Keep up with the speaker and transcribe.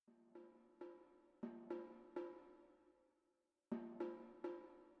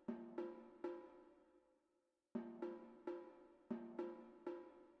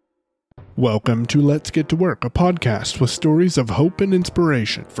Welcome to Let's Get to Work, a podcast with stories of hope and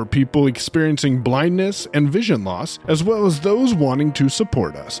inspiration for people experiencing blindness and vision loss, as well as those wanting to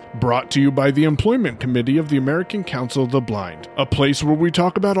support us. Brought to you by the Employment Committee of the American Council of the Blind, a place where we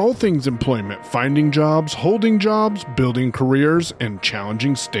talk about all things employment, finding jobs, holding jobs, building careers, and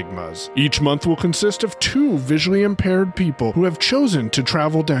challenging stigmas. Each month will consist of 2 visually impaired people who have chosen to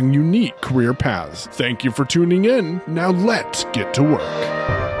travel down unique career paths. Thank you for tuning in. Now let's get to work.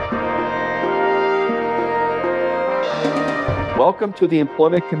 Welcome to the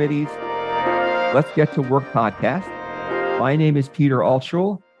Employment Committee's Let's Get to Work podcast. My name is Peter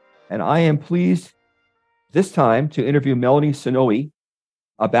Altschul, and I am pleased this time to interview Melanie Sonoe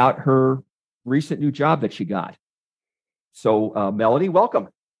about her recent new job that she got. So, Melanie, welcome.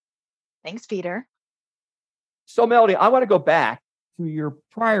 Thanks, Peter. So, Melanie, I want to go back to your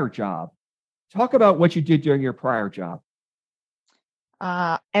prior job. Talk about what you did during your prior job.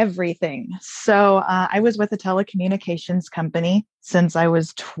 Everything. So I was with a telecommunications company since I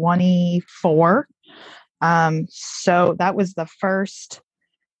was 24. So that was the first,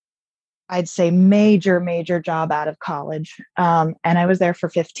 I'd say, major job out of college. And I was there for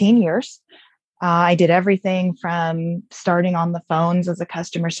 15 years. I did everything from starting on the phones as a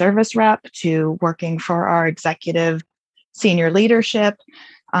customer service rep to working for our executive senior leadership.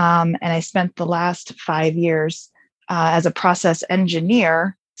 And I spent the last 5 years as a process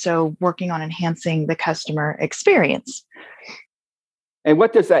engineer, so working on enhancing the customer experience. And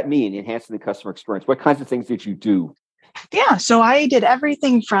what does that mean, enhancing the customer experience? What kinds of things did you do? Yeah, so I did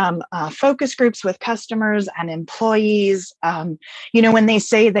everything from focus groups with customers and employees. When they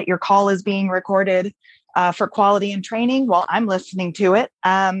say that your call is being recorded for quality and training, well, I'm listening to it.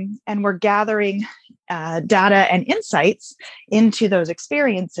 And we're gathering data and insights into those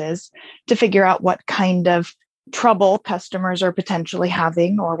experiences to figure out what kind of trouble customers are potentially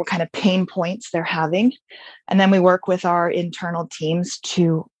having or what kind of pain points they're having. And then we work with our internal teams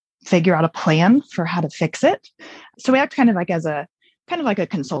to figure out a plan for how to fix it. So we act kind of like a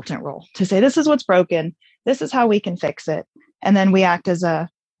consultant role to say, this is what's broken. This is how we can fix it. And then we act as a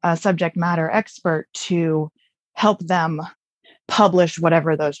subject matter expert to help them publish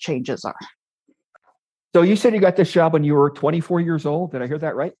whatever those changes are. So you said you got this job when you were 24 years old. Did I hear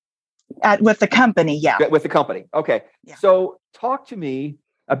that right? With the company, yeah. With the company. Okay. Yeah. So talk to me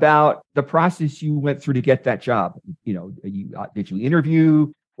about the process you went through to get that job. Did you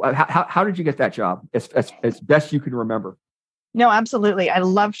interview? How did you get that job as best you can remember? No, absolutely. I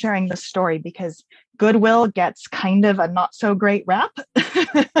love sharing this story because Goodwill gets kind of a not so great rap.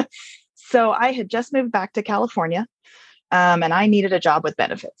 So I had just moved back to California and I needed a job with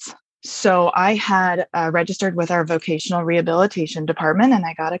benefits. So I had registered with our vocational rehabilitation department and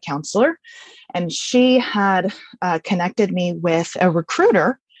I got a counselor, and she had connected me with a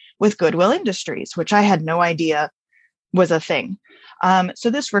recruiter with Goodwill Industries, which I had no idea was a thing.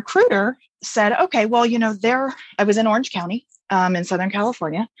 So this recruiter said, okay, well, I was in Orange County in Southern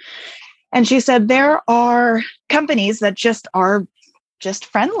California. And she said, there are companies that are just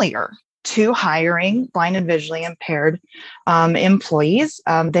friendlier to hiring blind and visually impaired employees.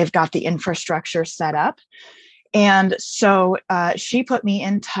 They've got the infrastructure set up. And so she put me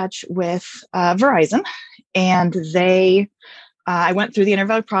in touch with Verizon, and I went through the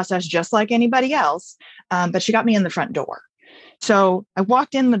interview process just like anybody else, but she got me in the front door. So I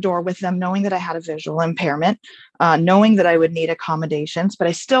walked in the door with them knowing that I had a visual impairment, knowing that I would need accommodations, but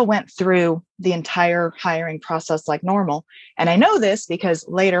I still went through the entire hiring process like normal. And I know this because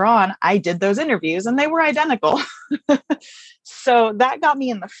later on I did those interviews and they were identical. So that got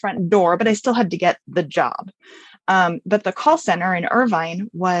me in the front door, but I still had to get the job. But the call center in Irvine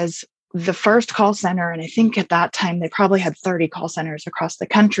was the first call center. And I think at that time, they probably had 30 call centers across the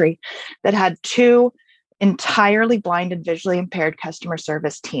country that had 2 entirely blind and visually impaired customer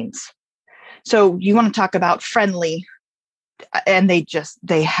service teams. So you want to talk about friendly, and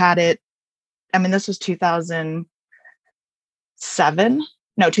they had it. I mean, this was 2008,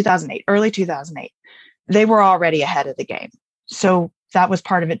 early 2008. They were already ahead of the game. So that was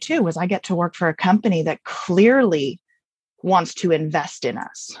part of it too, was I get to work for a company that clearly wants to invest in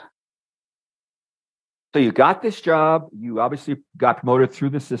us. So you got this job, you obviously got promoted through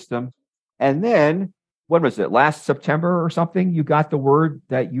the system. And then when was it? Last September or something, you got the word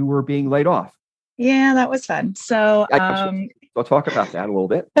that you were being laid off. Yeah, that was fun. So we'll talk about that a little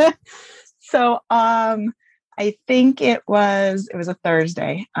bit. So I think it was a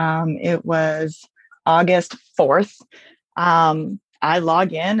Thursday. It was August 4th. I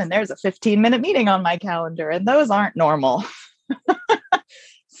log in and there's a 15-minute meeting on my calendar, and those aren't normal.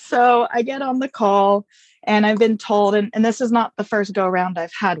 So I get on the call And I've been told, and this is not the first go around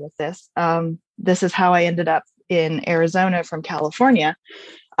I've had with this. This is how I ended up in Arizona from California.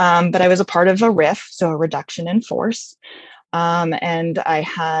 But I was a part of a RIF, so a reduction in force. And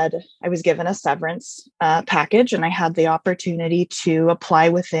I was given a severance package, and I had the opportunity to apply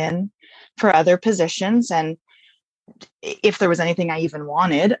within for other positions. And if there was anything I even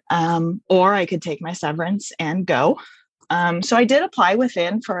wanted, or I could take my severance and go. So I did apply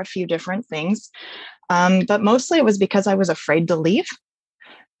within for a few different things, but mostly it was because I was afraid to leave.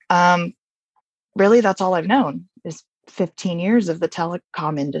 Really, that's all I've known is 15 years of the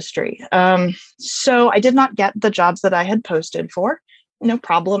telecom industry. So I did not get the jobs that I had posted for. No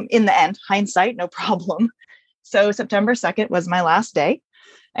problem. In the end, hindsight, no problem. So September 2nd was my last day.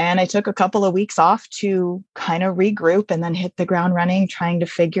 And I took a couple of weeks off to kind of regroup and then hit the ground running, trying to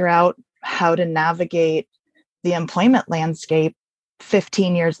figure out how to navigate the employment landscape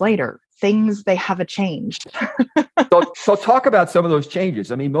 15 years later. They haven't changed. So talk about some of those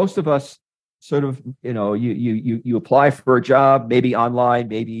changes. I mean, most of us sort of, you apply for a job, maybe online,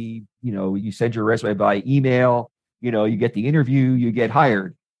 maybe, you send your resume by email, you get the interview, you get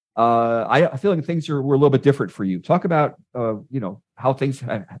hired. I feel like things were a little bit different for you. Talk about, how things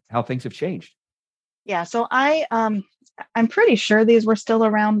have changed. Yeah. So I'm pretty sure these were still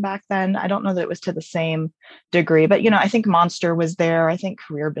around back then. I don't know that it was to the same degree, but, I think Monster was there. I think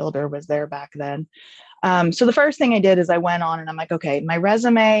Career Builder was there back then. So the first thing I did is I went on and I'm like, okay, my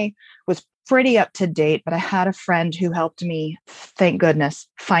resume was pretty up to date, but I had a friend who helped me, thank goodness,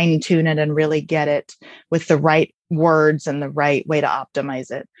 fine tune it and really get it with the right words and the right way to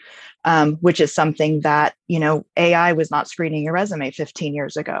optimize it, which is something that, AI was not screening your resume 15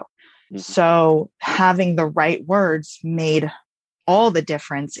 years ago. Mm-hmm. So having the right words made all the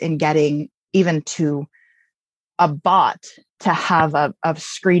difference in getting even to a bot to have a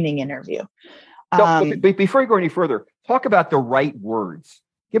screening interview. Before you go any further, talk about the right words.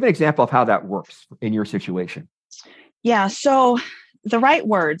 Give an example of how that works in your situation. Yeah. So the right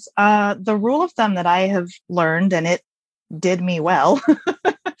words, the rule of thumb that I have learned, and it did me well,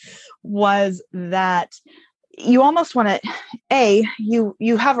 was that you almost want to,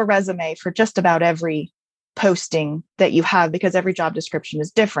 you have a resume for just about every posting that you have because every job description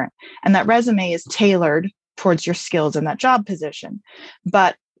is different. And that resume is tailored towards your skills in that job position.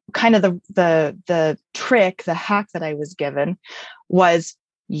 But kind of the trick, the hack that I was given was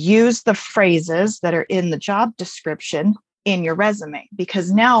use the phrases that are in the job description in your resume,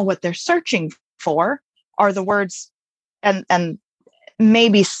 because now what they're searching for are the words and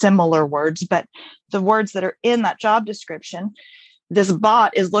maybe similar words, but the words that are in that job description. This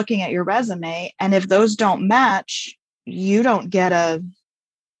bot is looking at your resume, and if those don't match, you don't get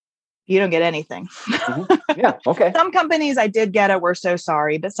anything. Mm-hmm. Yeah. Okay. Some companies I did get it, we're so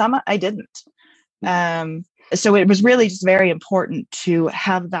sorry, but some I didn't. So it was really just very important to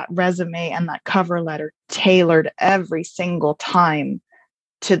have that resume and that cover letter tailored every single time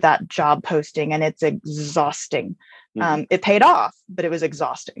to that job posting. And it's exhausting. Mm-hmm. It paid off, but it was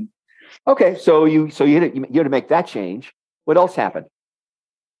exhausting. Okay. So you had to make that change. What else happened?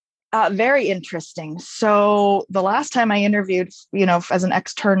 Very interesting. So the last time I interviewed, as an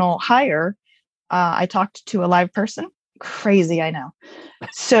external hire, I talked to a live person. Crazy, I know.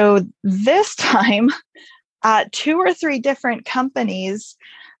 So this time, 2 or 3 different companies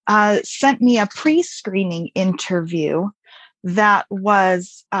sent me a pre-screening interview that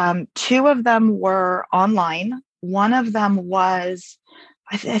was, 2 of them were online. One of them was,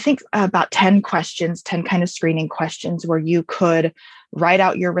 I think about 10 questions, 10 kind of screening questions where you could write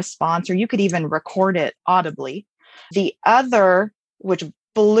out your response, or you could even record it audibly. The other, which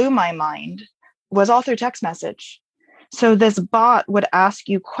blew my mind, was all through text message. So this bot would ask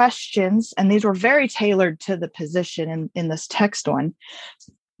you questions, and these were very tailored to the position in this text one.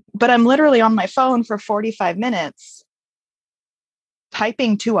 But I'm literally on my phone for 45 minutes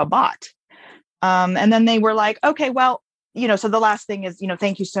typing to a bot. And then they were like, okay, well, so the last thing is,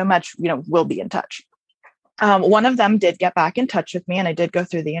 thank you so much. We'll be in touch. One of them did get back in touch with me, and I did go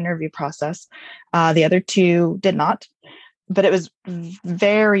through the interview process. The other 2 did not, but it was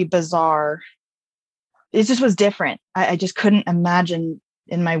very bizarre. It just was different. I just couldn't imagine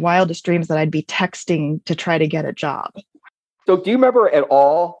in my wildest dreams that I'd be texting to try to get a job. So do you remember at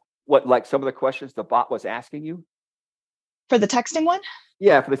all what, like, some of the questions the bot was asking you? For the texting one?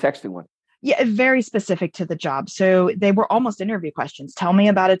 Yeah, for the texting one. Yeah, very specific to the job. So they were almost interview questions. Tell me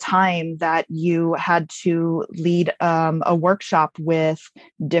about a time that you had to lead a workshop with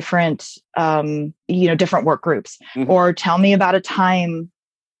different, different work groups, mm-hmm. Or tell me about a time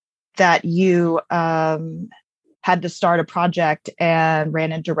that you had to start a project and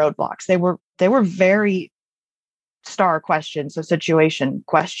ran into roadblocks. They were very star questions, so situation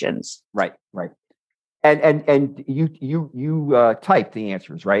questions. Right. And you typed the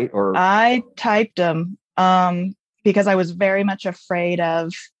answers, right? Or I typed them because I was very much afraid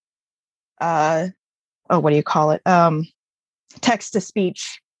of what do you call it? Text to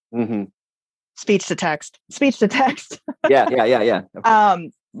speech, speech to text. Yeah.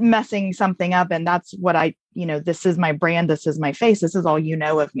 Messing something up, and that's what this is my brand, this is my face, this is all you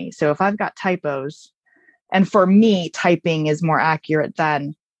know of me. So if I've got typos, and for me, typing is more accurate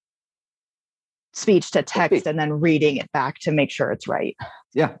than speech to text and then reading it back to make sure it's right.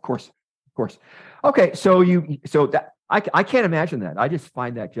 Yeah, of course. Okay, so that I can't imagine that. I just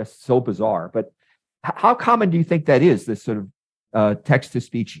find that just so bizarre. But how common do you think that is? This sort of text to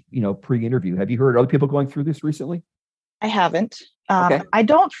speech, pre-interview. Have you heard other people going through this recently? I haven't. Okay. I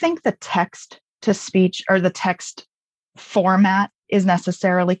don't think the text to speech or the text format is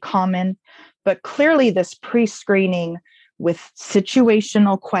necessarily common, but clearly this pre-screening with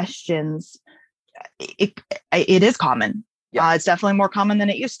situational questions, it is common. Yeah. It's definitely more common than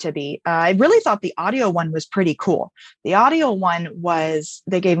it used to be. I really thought the audio one was pretty cool. The audio one was,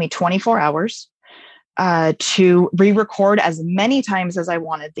 they gave me 24 hours to re-record as many times as I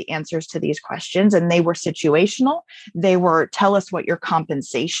wanted the answers to these questions. And they were situational. They were, tell us what your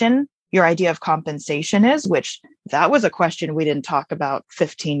idea of compensation is, which that was a question we didn't talk about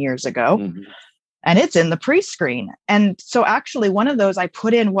 15 years ago. Mm-hmm. And it's in the pre-screen. And so actually one of those, I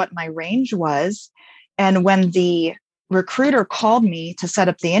put in what my range was. And when the recruiter called me to set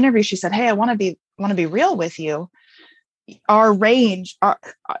up the interview, she said, "Hey, I want to be real with you. Our range,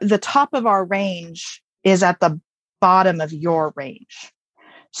 the top of our range is at the bottom of your range.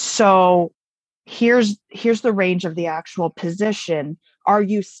 So here's the range of the actual position. Are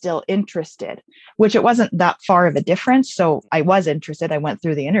you still interested?" Which it wasn't that far of a difference. So I was interested. I went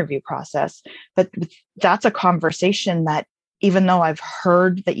through the interview process, but that's a conversation that, even though I've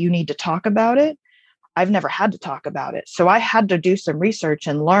heard that you need to talk about it, I've never had to talk about it. So I had to do some research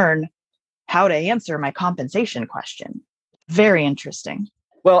and learn how to answer my compensation question. Very interesting.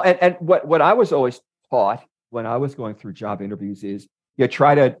 Well, and what I was always taught when I was going through job interviews is you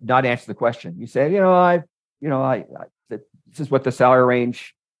try to not answer the question. You say, this is what the salary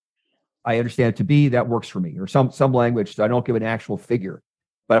range I understand it to be. That works for me, or some language. So I don't give an actual figure.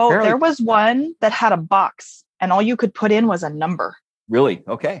 But there was one that had a box, and all you could put in was a number. Really?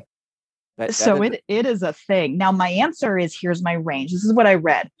 Okay. It is a thing. Now, my answer is, here's my range. This is what I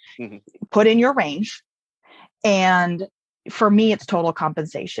read. Mm-hmm. Put in your range. And for me, it's total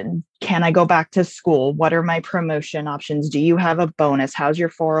compensation. Can I go back to school? What are my promotion options? Do you have a bonus? How's your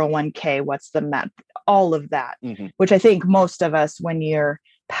 401k? What's the map? All of that, which I think most of us, when you're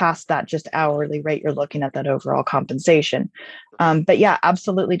past that just hourly rate, you're looking at that overall compensation. But yeah,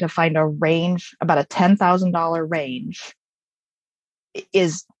 absolutely, to find a range, about a $10,000 range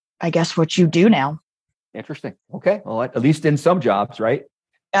is, I guess, what you do now. Interesting. Okay. Well, at least in some jobs, right?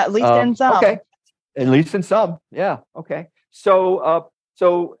 At least in some. Okay. At least in some. Yeah. Okay. So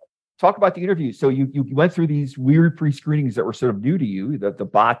talk about the interview. So you went through these weird pre-screenings that were sort of new to you, the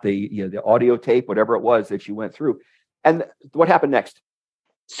bot, the audio tape, whatever it was that you went through. And what happened next?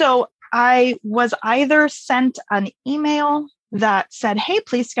 So I was either sent an email that said, "Hey,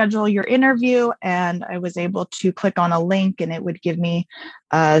 please schedule your interview." And I was able to click on a link and it would give me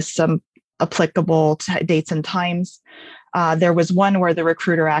some applicable dates and times. There was one where the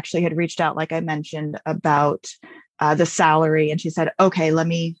recruiter actually had reached out, like I mentioned, about the salary. And she said, "Okay, let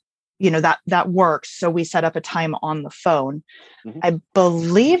me, that works." So we set up a time on the phone. Mm-hmm. I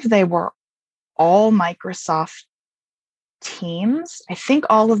believe they were all Microsoft Teams. I think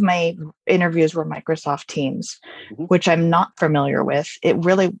all of my interviews were Microsoft Teams, which I'm not familiar with. It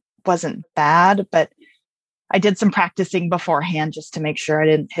really wasn't bad, but I did some practicing beforehand just to make sure I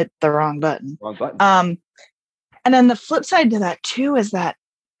didn't hit the wrong button. And then the flip side to that too is that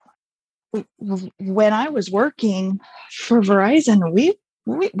when I was working for Verizon, we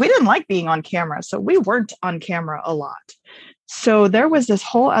didn't like being on camera, so we weren't on camera a lot. So there was this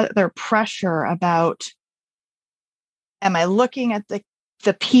whole other pressure about, am I looking at the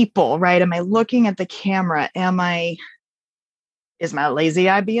people, right? Am I looking at the camera? Is my lazy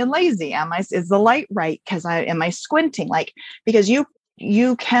eye being lazy? Is the light right? Am I squinting? Because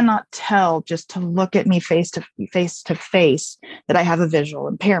you cannot tell just to look at me face to face that I have a visual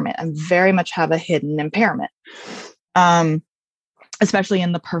impairment. I very much have a hidden impairment, especially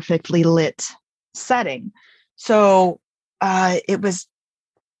in the perfectly lit setting. So it was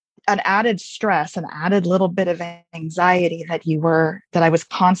an added stress, an added little bit of anxiety that I was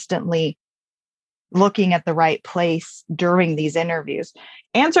constantly looking at the right place during these interviews.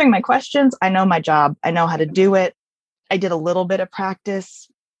 Answering my questions, I know my job. I know how to do it. I did a little bit of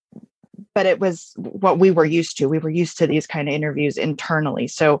practice, but it was what we were used to. We were used to these kind of interviews internally.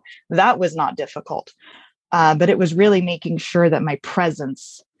 So that was not difficult. But it was really making sure that my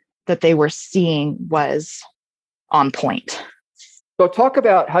presence that they were seeing was on point. So talk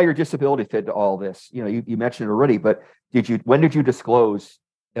about how your disability fit into all this. You mentioned it already, but when did you disclose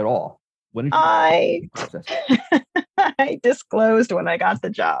at all? When did you process? I disclosed when I got the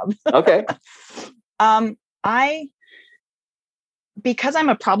job. Okay. Because I'm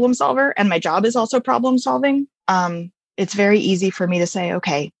a problem solver and my job is also problem solving, it's very easy for me to say,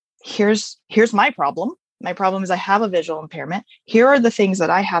 okay, here's my problem. My problem is I have a visual impairment. Here are the things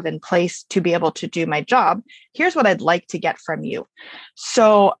that I have in place to be able to do my job. Here's what I'd like to get from you.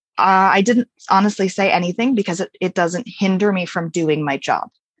 So I didn't honestly say anything because it doesn't hinder me from doing my job.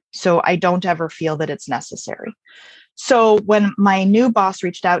 So I don't ever feel that it's necessary. So when my new boss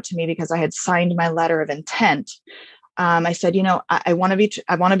reached out to me because I had signed my letter of intent, I said, I want to be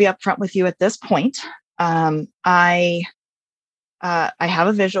upfront with you at this point. I have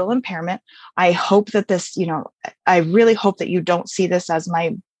a visual impairment. I hope that this, I really hope that you don't see this as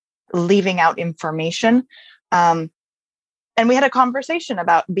my leaving out information. And we had a conversation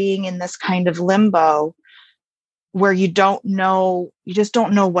about being in this kind of limbo where you just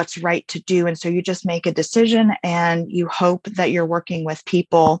don't know what's right to do. And so you just make a decision and you hope that you're working with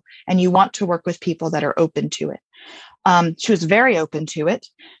people and you want to work with people that are open to it. She was very open to it.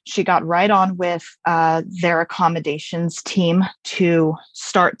 She got right on with their accommodations team to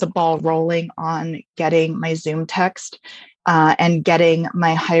start the ball rolling on getting my Zoom text and getting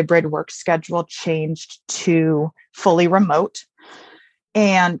my hybrid work schedule changed to fully remote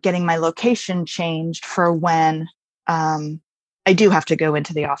and getting my location changed for when I do have to go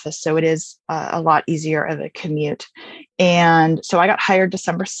into the office. So it is a lot easier of a commute. And so I got hired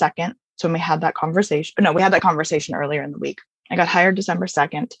December 2nd. So when we had that conversation, we had that conversation earlier in the week. I got hired December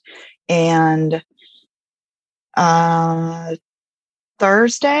 2nd. And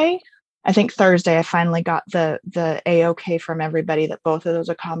Thursday, I finally got the A-OK from everybody that both of those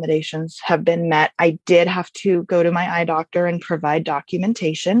accommodations have been met. I did have to go to my eye doctor and provide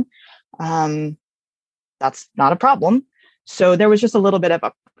documentation. That's not a problem. So there was just a little bit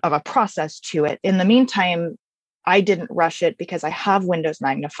of a process to it. In the meantime, I didn't rush it because I have Windows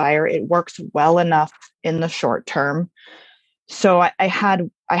Magnifier. It works well enough in the short term. So I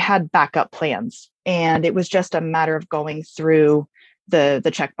had backup plans, and it was just a matter of going through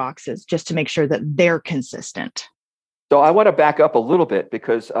the check boxes just to make sure that they're consistent. So I want to back up a little bit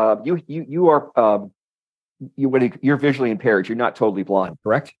because you're visually impaired. You're not totally blind,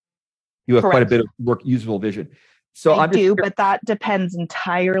 correct? You have quite a bit of usable vision. So I do, but that depends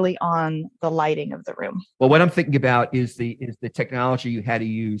entirely on the lighting of the room. Well, what I'm thinking about is the technology you had to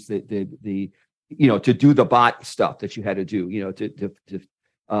use, the to do the bot stuff that you had to do.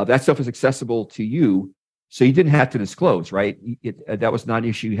 That stuff is accessible to you, so you didn't have to disclose, right? That was not an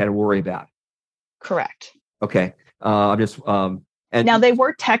issue you had to worry about. Correct. Okay. And now they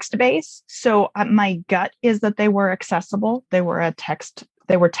were text based, so my gut is that they were accessible. They were text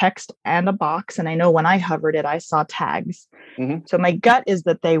and a box. And I know when I hovered it, I saw tags. Mm-hmm. So my gut is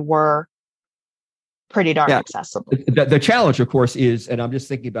that they were pretty darn accessible. The challenge, of course, is, and I'm just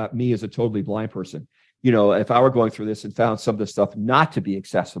thinking about me as a totally blind person, if I were going through this and found some of the stuff not to be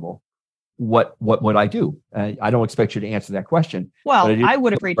accessible, what would I do? I don't expect you to answer that question. Well, I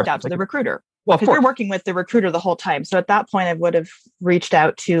would have reached out to the recruiter. Well, because we're working with the recruiter the whole time. So at that point, I would have reached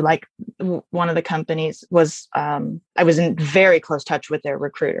out to one of the companies I was in very close touch with their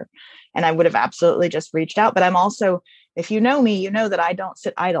recruiter, and I would have absolutely just reached out. But I'm also, if you know me, you know that I don't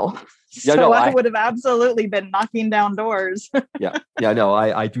sit idle. I would have absolutely been knocking down doors.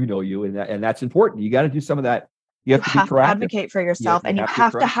 I do know you, and that's important. You got to do some of that. You have to be proactive. Advocate for yourself, and you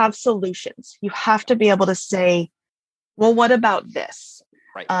have to have solutions. You have to be able to say, well, what about this?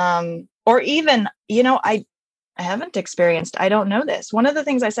 Right. Or even, I haven't experienced, I don't know this. One of the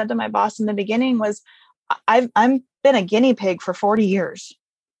things I said to my boss in the beginning was, I've been a guinea pig for 40 years.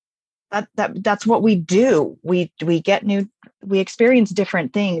 That's what we do. We experience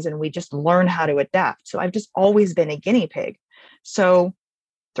different things and we just learn how to adapt. So I've just always been a guinea pig. So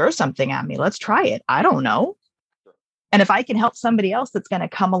throw something at me. Let's try it. I don't know. And if I can help somebody else that's going to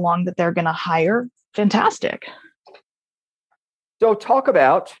come along that they're going to hire, fantastic. So talk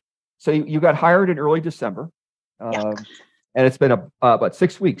about, you got hired in early December, and it's been about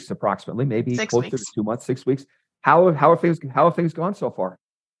 6 weeks approximately, maybe closer to 2 months, 6 weeks. How have things gone so far?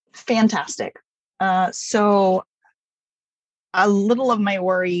 Fantastic. So a little of my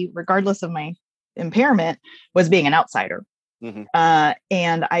worry, regardless of my impairment, was being an outsider. Mm-hmm.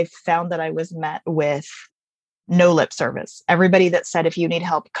 And I found that I was met with no lip service. Everybody that said, if you need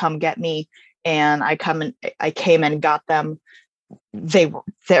help, come get me. And I came and got them.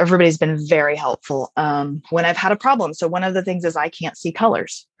 Everybody's been very helpful when I've had a problem. So one of the things is I can't see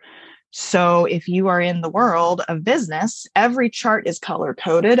colors. So if you are in the world of business, every chart is color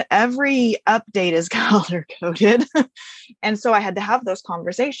coded, every update is color coded. And so I had to have those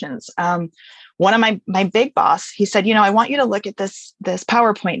conversations. One of my big boss, he said, I want you to look at this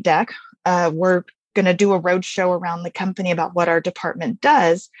PowerPoint deck. We're going to do a roadshow around the company about what our department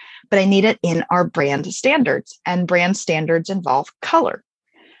does, but I need it in our brand standards, and brand standards involve color.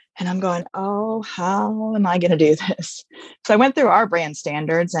 And I'm going, oh, how am I going to do this? So I went through our brand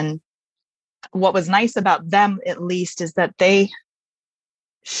standards, and what was nice about them, at least, is that they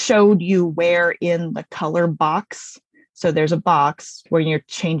showed you where in the color box. So there's a box where you're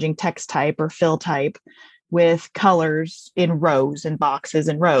changing text type or fill type with colors in rows and boxes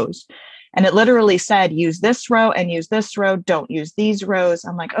and rows. And it literally said, use this row and use this row. Don't use these rows.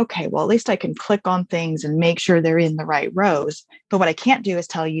 I'm like, okay, well, at least I can click on things and make sure they're in the right rows. But what I can't do is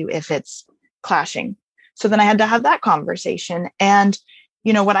tell you if it's clashing. So then I had to have that conversation. And,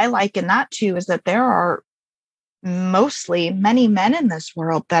 what I like in that too, is that there are mostly many men in this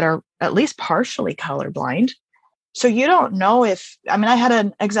world that are at least partially colorblind. So you don't know I had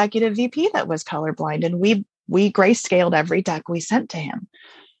an executive VP that was colorblind, and we grayscaled every deck we sent to him.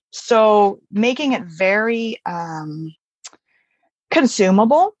 So making it very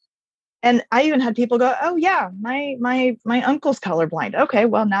consumable. And I even had people go, oh yeah, my uncle's colorblind. Okay,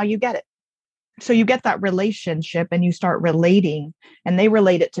 well, now you get it. So you get that relationship, and you start relating, and they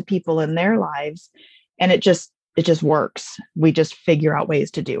relate it to people in their lives. And it just works. We just figure out ways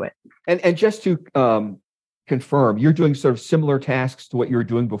to do it. And just to confirm, you're doing sort of similar tasks to what you were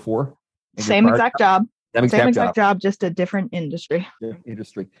doing before? Same exact job. Same exact job, just a different industry.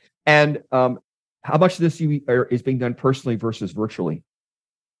 And how much of this is being done personally versus virtually?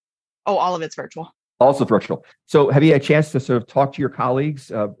 Oh, all of it's virtual. Also virtual. So have you had a chance to sort of talk to your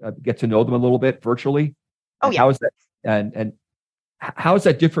colleagues, get to know them a little bit virtually? Oh, yeah. How is that? And how is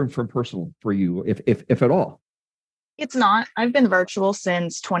that different from personal for you, if at all? It's not. I've been virtual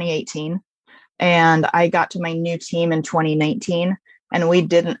since 2018, and I got to my new team in 2019, and we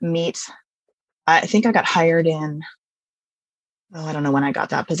didn't meet. I think I got hired in, I don't know when I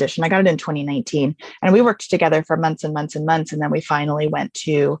got that position. I got it in 2019, and we worked together for months and months and months. And then we finally went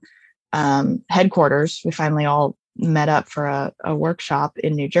to headquarters. We finally all met up for a workshop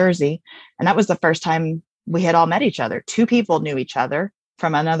in New Jersey. And that was the first time we had all met each other. Two people knew each other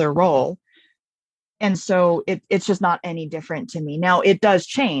from another role. And so it's just not any different to me. Now, it does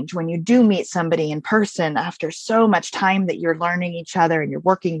change when you do meet somebody in person after so much time that you're learning each other and you're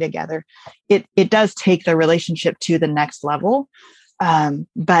working together. It does take the relationship to the next level.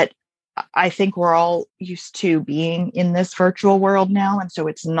 But I think we're all used to being in this virtual world now. And so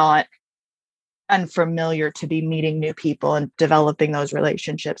it's not unfamiliar to be meeting new people and developing those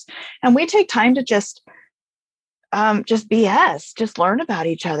relationships. And we take time to just BS, just learn about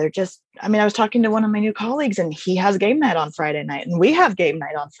each other. I was talking to one of my new colleagues, and he has game night on Friday night, and we have game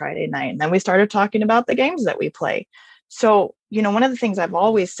night on Friday night. And then we started talking about the games that we play. So, one of the things I've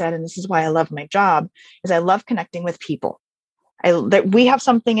always said, and this is why I love my job, is I love connecting with people. That we have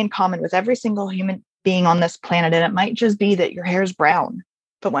something in common with every single human being on this planet. And it might just be that your hair is brown,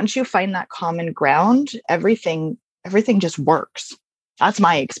 but once you find that common ground, everything just works. That's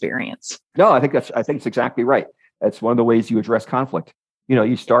my experience. No, I think it's exactly right. That's one of the ways you address conflict.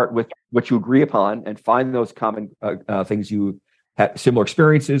 You start with what you agree upon and find those common things you have, similar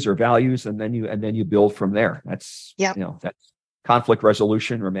experiences or values, and then you build from there. That's that's conflict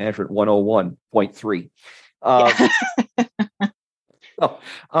resolution or management 101.3.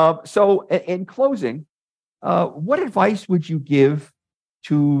 So in closing, what advice would you give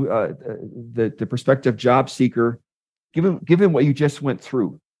to the prospective job seeker, given what you just went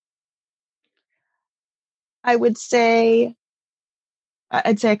through? I'd say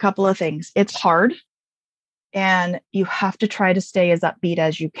a couple of things. It's hard, and you have to try to stay as upbeat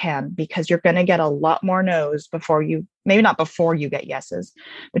as you can, because you're going to get a lot more no's maybe not before you get yeses,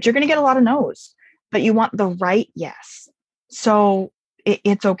 but you're going to get a lot of no's, but you want the right yes. So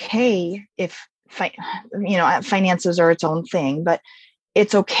it's okay if, finances are its own thing, but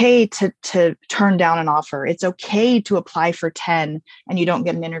it's okay to turn down an offer. It's okay to apply for 10 and you don't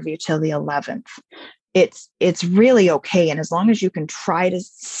get an interview till the 11th. It's really okay. And as long as you can try to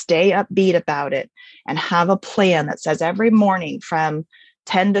stay upbeat about it and have a plan that says every morning from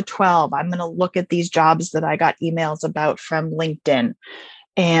 10 to 12, I'm going to look at these jobs that I got emails about from LinkedIn,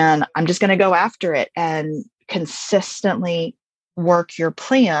 and I'm just going to go after it and consistently work your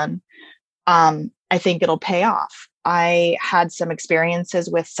plan. I think it'll pay off. I had some experiences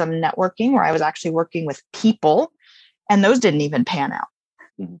with some networking where I was actually working with people, and those didn't even pan out.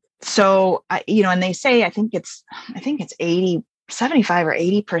 Mm-hmm. So, and they say, I think it's 75 or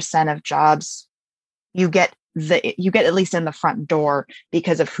 80% of jobs you get at least in the front door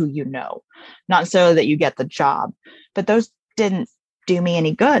because of who you know, not so that you get the job, but those didn't do me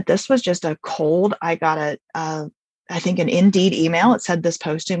any good. This was just a cold. I got I think an Indeed email. It said this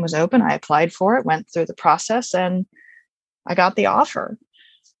posting was open. I applied for it, went through the process, and I got the offer.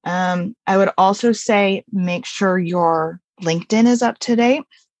 I would also say, make sure your LinkedIn is up to date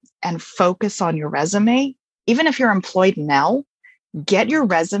and focus on your resume. Even if you're employed now, get your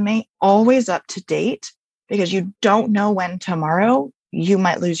resume always up to date, because you don't know when tomorrow you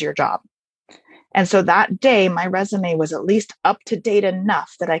might lose your job. And so that day, my resume was at least up to date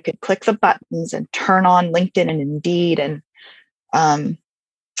enough that I could click the buttons and turn on LinkedIn and Indeed and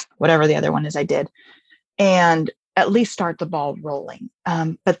whatever the other one is I did, and at least start the ball rolling.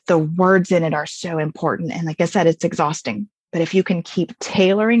 But the words in it are so important. And like I said, it's exhausting. But if you can keep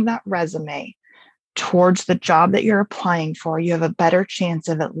tailoring that resume towards the job that you're applying for, you have a better chance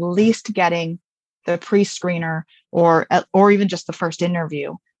of at least getting the pre-screener or even just the first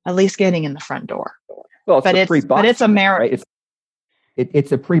interview, at least getting in the front door. Well, it's a merit. Right?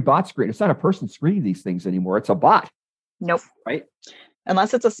 It's a pre-bot screen. It's not a person screening these things anymore. It's a bot. Nope. Right.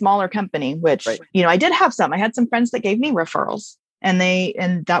 Unless it's a smaller company, which, right. I did have some. I had some friends that gave me referrals, and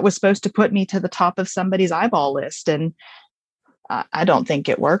that was supposed to put me to the top of somebody's eyeball list. And I don't think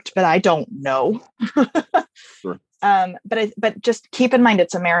it worked, but I don't know. Sure. But just keep in mind,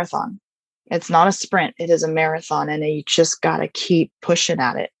 it's a marathon. It's not a sprint. It is a marathon, and you just got to keep pushing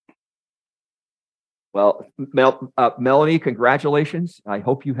at it. Well, Melanie, congratulations. I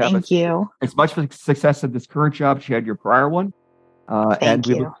hope you have as much success in this current job as you had your prior one. Thank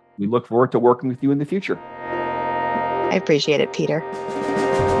you. We look forward to working with you in the future. I appreciate it, Peter.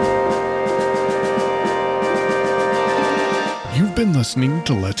 You've been listening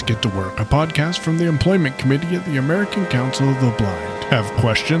to Let's Get to Work, a podcast from the Employment Committee at the American Council of the Blind. Have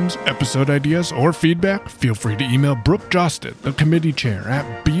questions, episode ideas, or feedback? Feel free to email Brooke Jostad, the committee chair,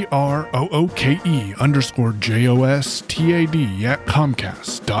 at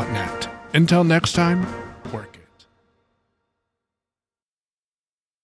BROOKE_JOSTAD@Comcast.net. Until next time,